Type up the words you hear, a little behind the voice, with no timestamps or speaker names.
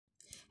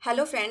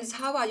Hello friends,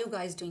 how are you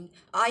guys doing?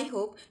 I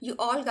hope you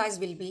all guys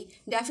will be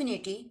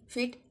definitely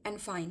fit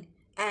and fine.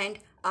 And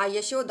I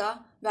Yashoda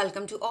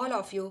welcome to all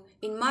of you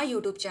in my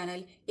YouTube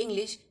channel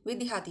English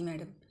with Dehati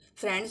Madam.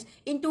 Friends,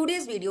 in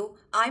today's video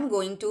I'm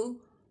going to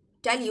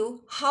tell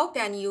you how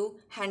can you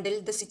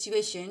handle the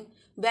situation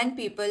when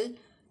people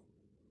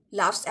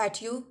laughs at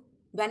you,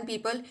 when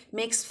people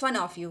makes fun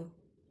of you.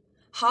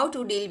 How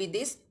to deal with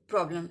this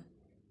problem.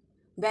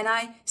 When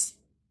I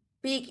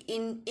speak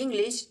in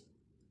English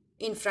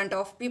in front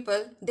of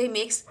people, they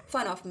makes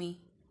fun of me.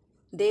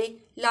 They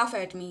laugh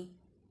at me.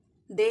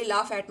 They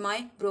laugh at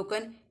my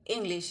broken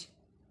English.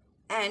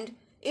 And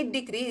it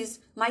decreases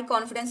my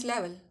confidence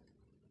level.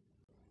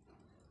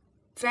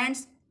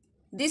 Friends,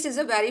 this is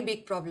a very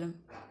big problem.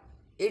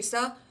 It's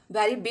a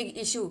very big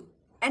issue.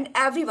 And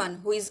everyone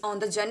who is on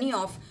the journey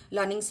of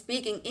learning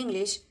speaking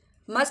English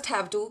must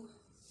have to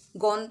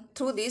gone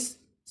through this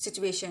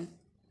situation.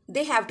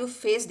 They have to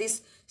face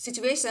this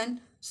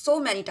situation so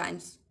many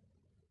times.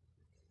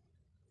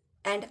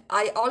 And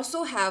I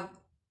also have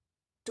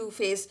to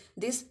face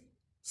this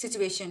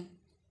situation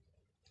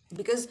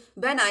because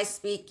when I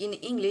speak in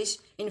English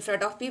in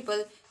front of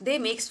people, they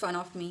make fun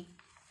of me.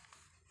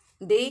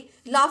 They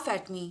laugh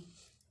at me.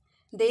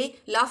 They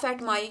laugh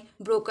at my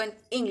broken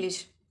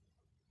English.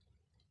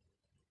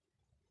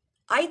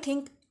 I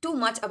think too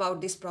much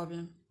about this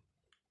problem.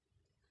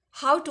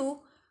 How to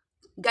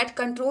get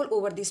control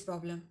over this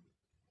problem.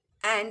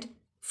 And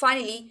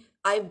finally,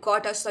 I've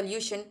got a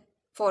solution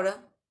for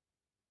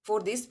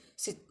this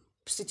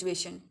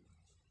situation.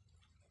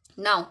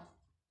 Now,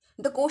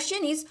 the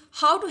question is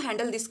how to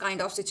handle this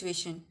kind of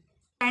situation.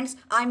 Friends,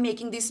 I'm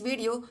making this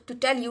video to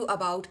tell you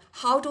about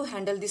how to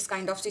handle this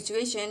kind of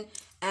situation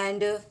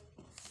and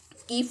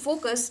keep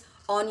focus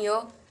on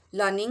your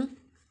learning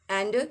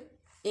and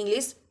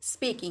English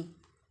speaking.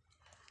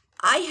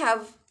 I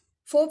have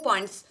 4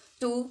 points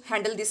to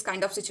handle this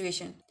kind of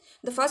situation.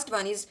 The first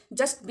one is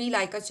just be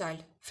like a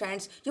child.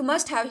 Friends, you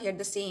must have heard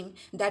the same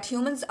that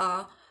humans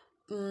are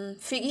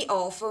figgy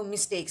of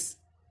mistakes.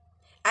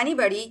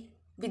 Anybody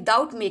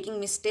without making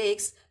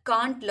mistakes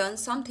can't learn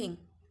something.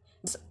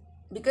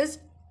 Because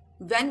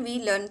when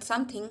we learn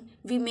something,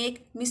 we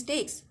make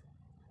mistakes.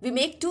 We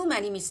make too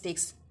many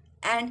mistakes.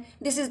 And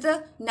this is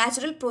the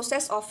natural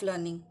process of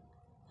learning.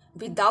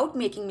 Without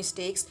making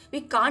mistakes,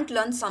 we can't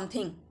learn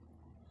something.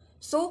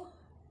 So,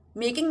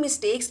 making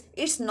mistakes,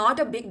 it's not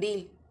a big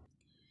deal.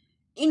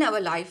 In our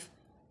life,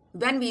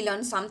 when we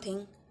learn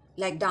something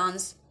like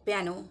dance,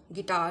 piano,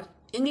 guitar,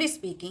 English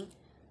speaking,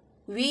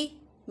 we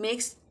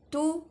make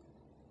too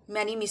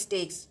many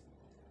mistakes.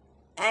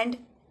 And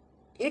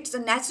it's a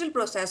natural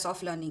process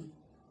of learning.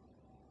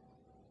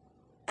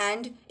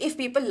 And if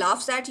people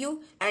laughs at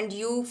you and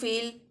you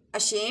feel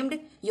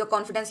ashamed, your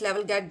confidence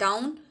level get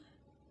down,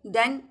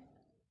 then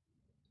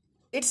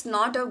it's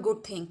not a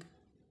good thing.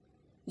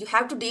 You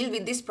have to deal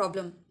with this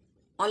problem.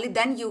 Only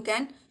then you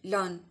can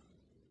learn.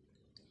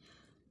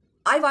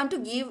 I want to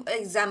give an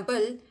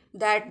example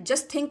that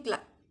just think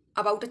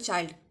about a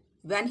child.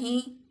 When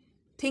he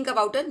think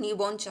about a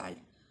newborn child,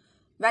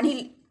 when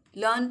he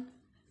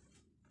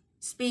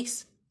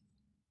speaks,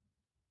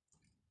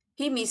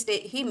 he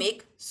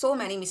make so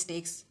many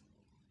mistakes.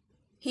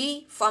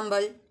 He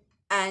fumble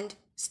and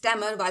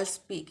stammer while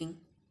speaking,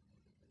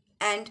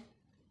 and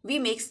we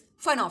make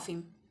fun of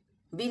him.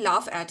 We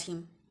laugh at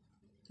him,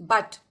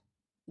 but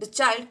the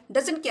child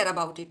doesn't care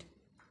about it.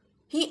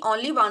 He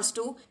only wants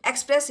to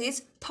express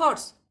his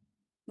thoughts,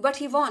 what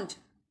he wants.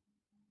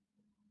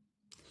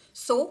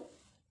 So,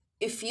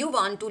 if you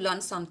want to learn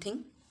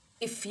something,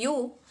 if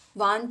you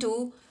want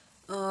to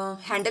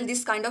handle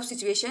this kind of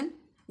situation,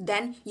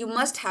 then you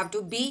must have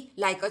to be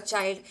like a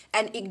child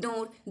and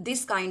ignore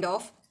this kind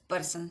of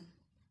person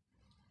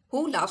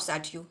who laughs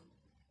at you.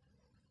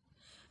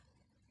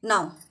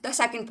 Now, the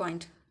second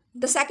point.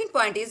 The second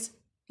point is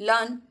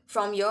learn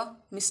from your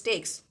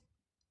mistakes.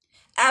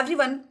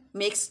 Everyone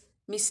makes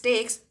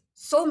mistakes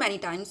so many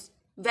times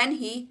when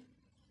he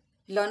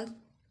learns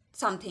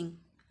something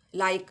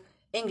like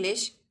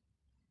English.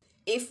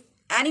 If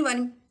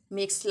anyone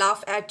makes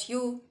laugh at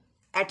you,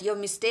 at your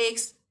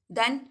mistakes,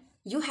 then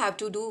you have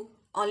to do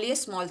only a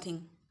small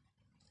thing.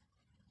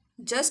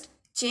 Just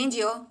change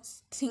your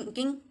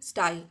thinking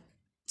style.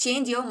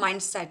 Change your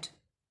mindset.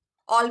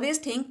 Always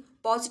think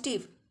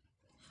positive.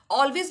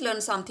 Always learn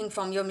something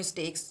from your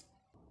mistakes.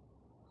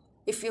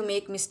 If you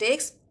make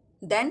mistakes,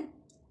 then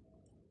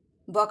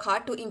work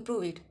hard to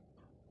improve it.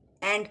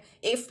 And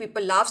if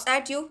people laughs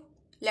at you,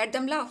 let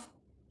them laugh.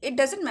 It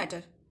doesn't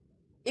matter.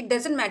 It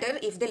doesn't matter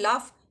if they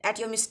laugh at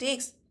your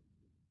mistakes,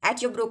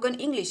 at your broken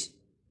English.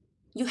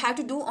 You have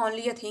to do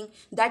only a thing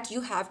that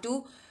you have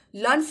to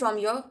learn from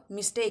your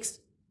mistakes.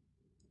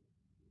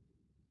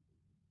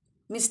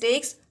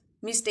 Mistakes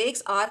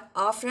are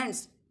our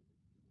friends.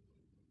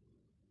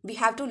 We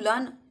have to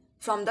learn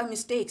from the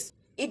mistakes.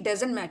 It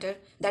doesn't matter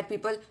that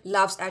people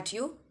laughs at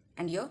you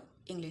and your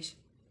English.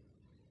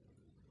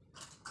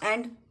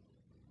 And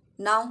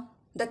now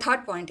the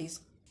third point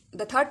is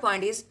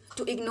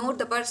to ignore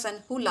the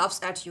person who laughs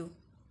at you.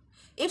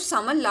 If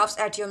someone laughs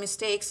at your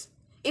mistakes,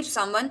 If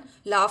someone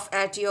laugh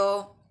at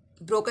your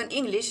broken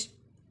English,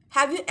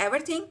 have you ever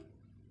think,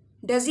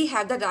 does he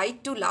have the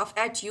right to laugh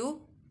at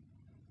you?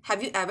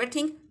 Have you ever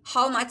think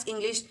how much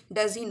English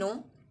does he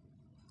know?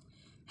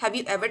 Have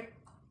you ever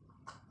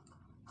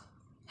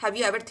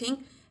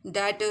think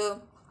that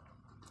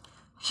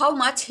how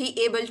much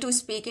he able to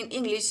speak in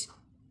English?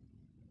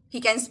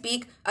 He can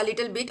speak a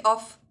little bit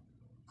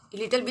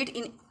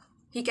in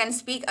he can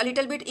speak a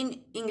little bit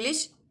in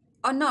English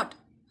or not?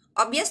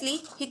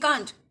 Obviously, he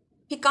can't.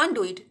 He can't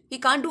do it. He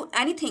can't do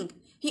anything.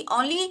 He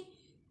only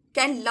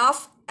can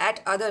laugh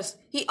at others.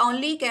 He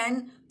only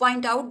can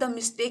point out the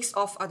mistakes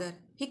of other.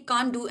 He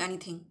can't do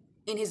anything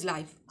in his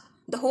life.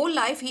 The whole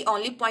life he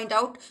only point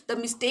out the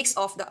mistakes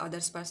of the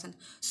others person.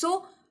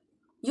 So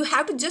you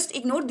have to just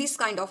ignore this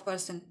kind of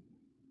person.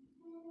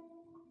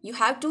 You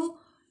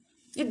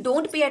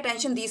don't pay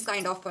attention these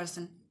kind of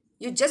person.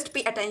 You just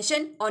pay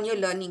attention on your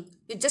learning.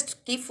 You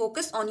just keep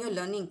focus on your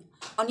learning,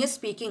 on your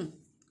speaking.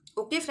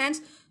 Okay,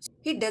 friends?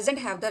 He doesn't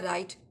have the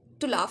right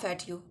to laugh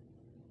at you.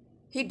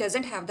 He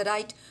doesn't have the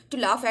right to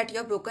laugh at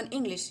your broken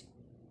English.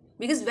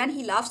 Because when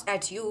he laughs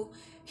at you,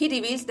 he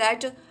reveals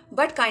that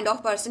what kind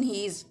of person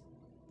he is.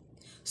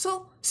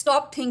 So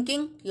stop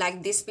thinking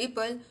like these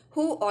people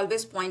who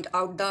always point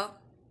out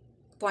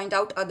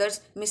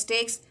others'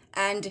 mistakes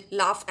and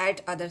laugh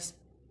at others.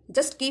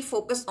 Just keep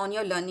focus on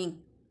your learning.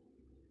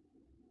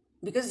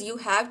 Because you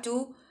have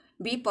to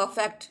be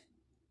perfect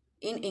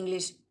in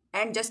English,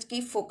 and just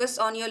keep focus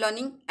on your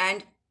learning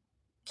and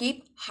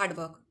keep hard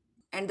work.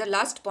 And the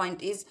last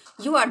point is,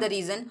 you are the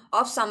reason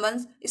of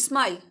someone's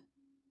smile.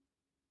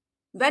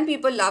 When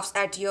people laughs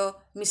at your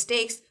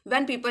mistakes,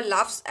 when people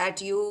laughs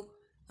at you,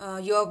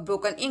 your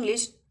broken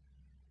English,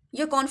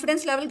 your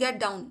confidence level get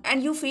down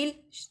and you feel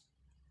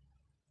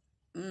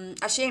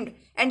ashamed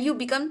and you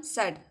become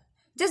sad.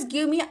 Just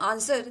give me an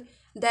answer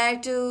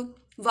that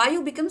why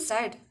you become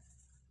sad.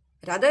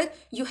 Rather,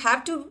 you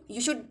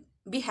should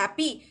be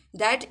happy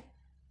that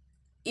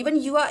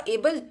even you are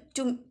able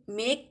to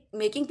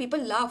making people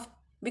laugh,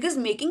 because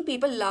making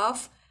people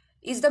laugh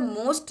is the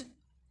most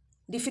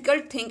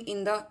difficult thing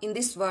in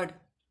this world.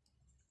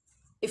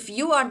 If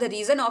you are the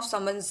reason of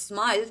someone's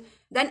smile,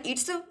 then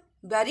it's a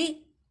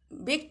very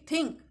big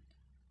thing.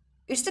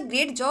 It's a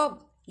great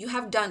job you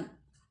have done.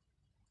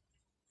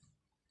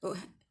 So,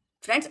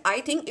 friends,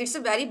 I think it's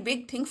a very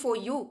big thing for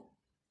you.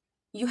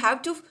 You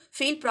have to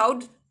feel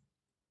proud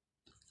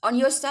on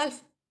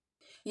yourself.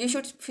 You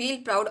should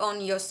feel proud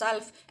on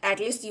yourself. At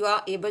least you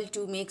are able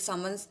to make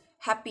someone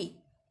happy.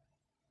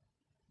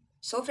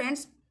 So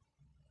friends,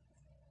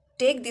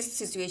 take this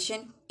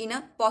situation in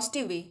a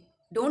positive way.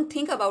 Don't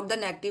think about the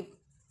negative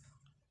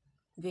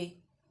way.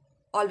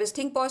 Always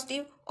think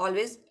positive.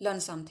 Always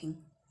learn something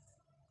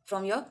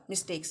from your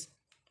mistakes.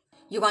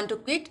 You want to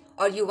quit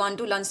or you want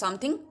to learn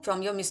something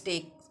from your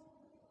mistakes.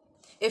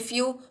 If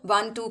you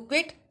want to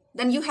quit,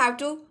 then you have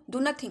to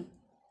do nothing.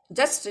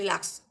 Just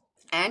relax.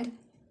 And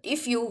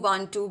if you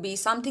want to be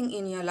something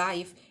in your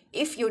life,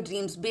 if your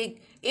dreams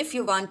big, if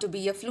you want to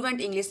be a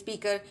fluent English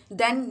speaker,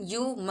 then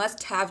you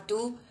must have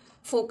to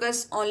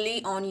focus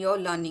only on your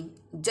learning.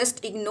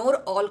 Just ignore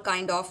all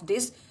kind of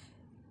these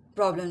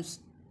problems.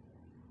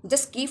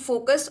 Just keep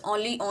focus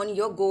only on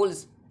your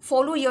goals.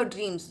 Follow your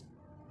dreams.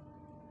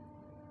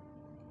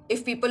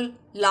 If people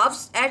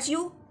laughs at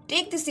you,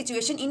 take this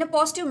situation in a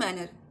positive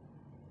manner.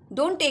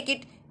 Don't take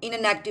it in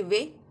a negative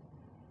way.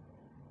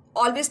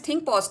 Always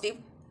think positive.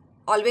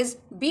 Always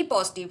be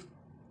positive.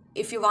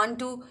 If you want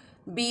to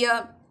be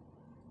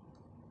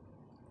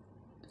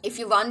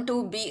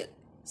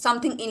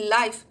something in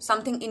life,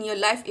 something in your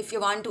life, if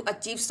you want to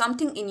achieve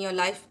something in your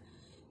life,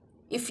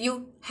 if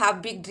you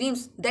have big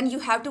dreams, then you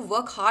have to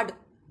work hard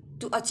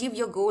to achieve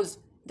your goals.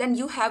 Then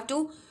you have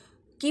to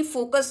keep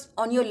focus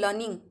on your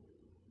learning.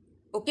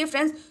 Okay,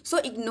 friends? So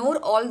ignore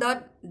all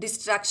the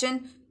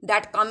distraction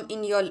that come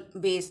in your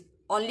base.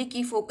 Only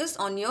keep focus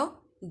on your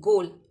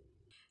goal.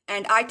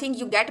 And I think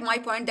you get my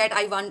point that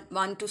I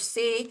want to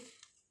say,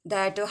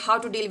 that how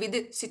to deal with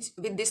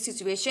this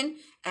situation.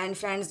 And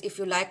friends, if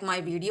you like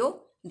my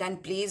video, then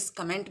please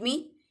comment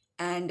me.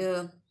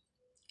 And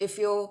if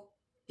you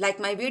like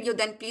my video,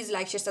 then please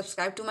like, share,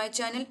 subscribe to my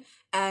channel.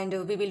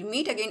 And we will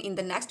meet again in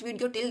the next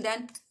video. Till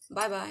then,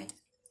 bye bye.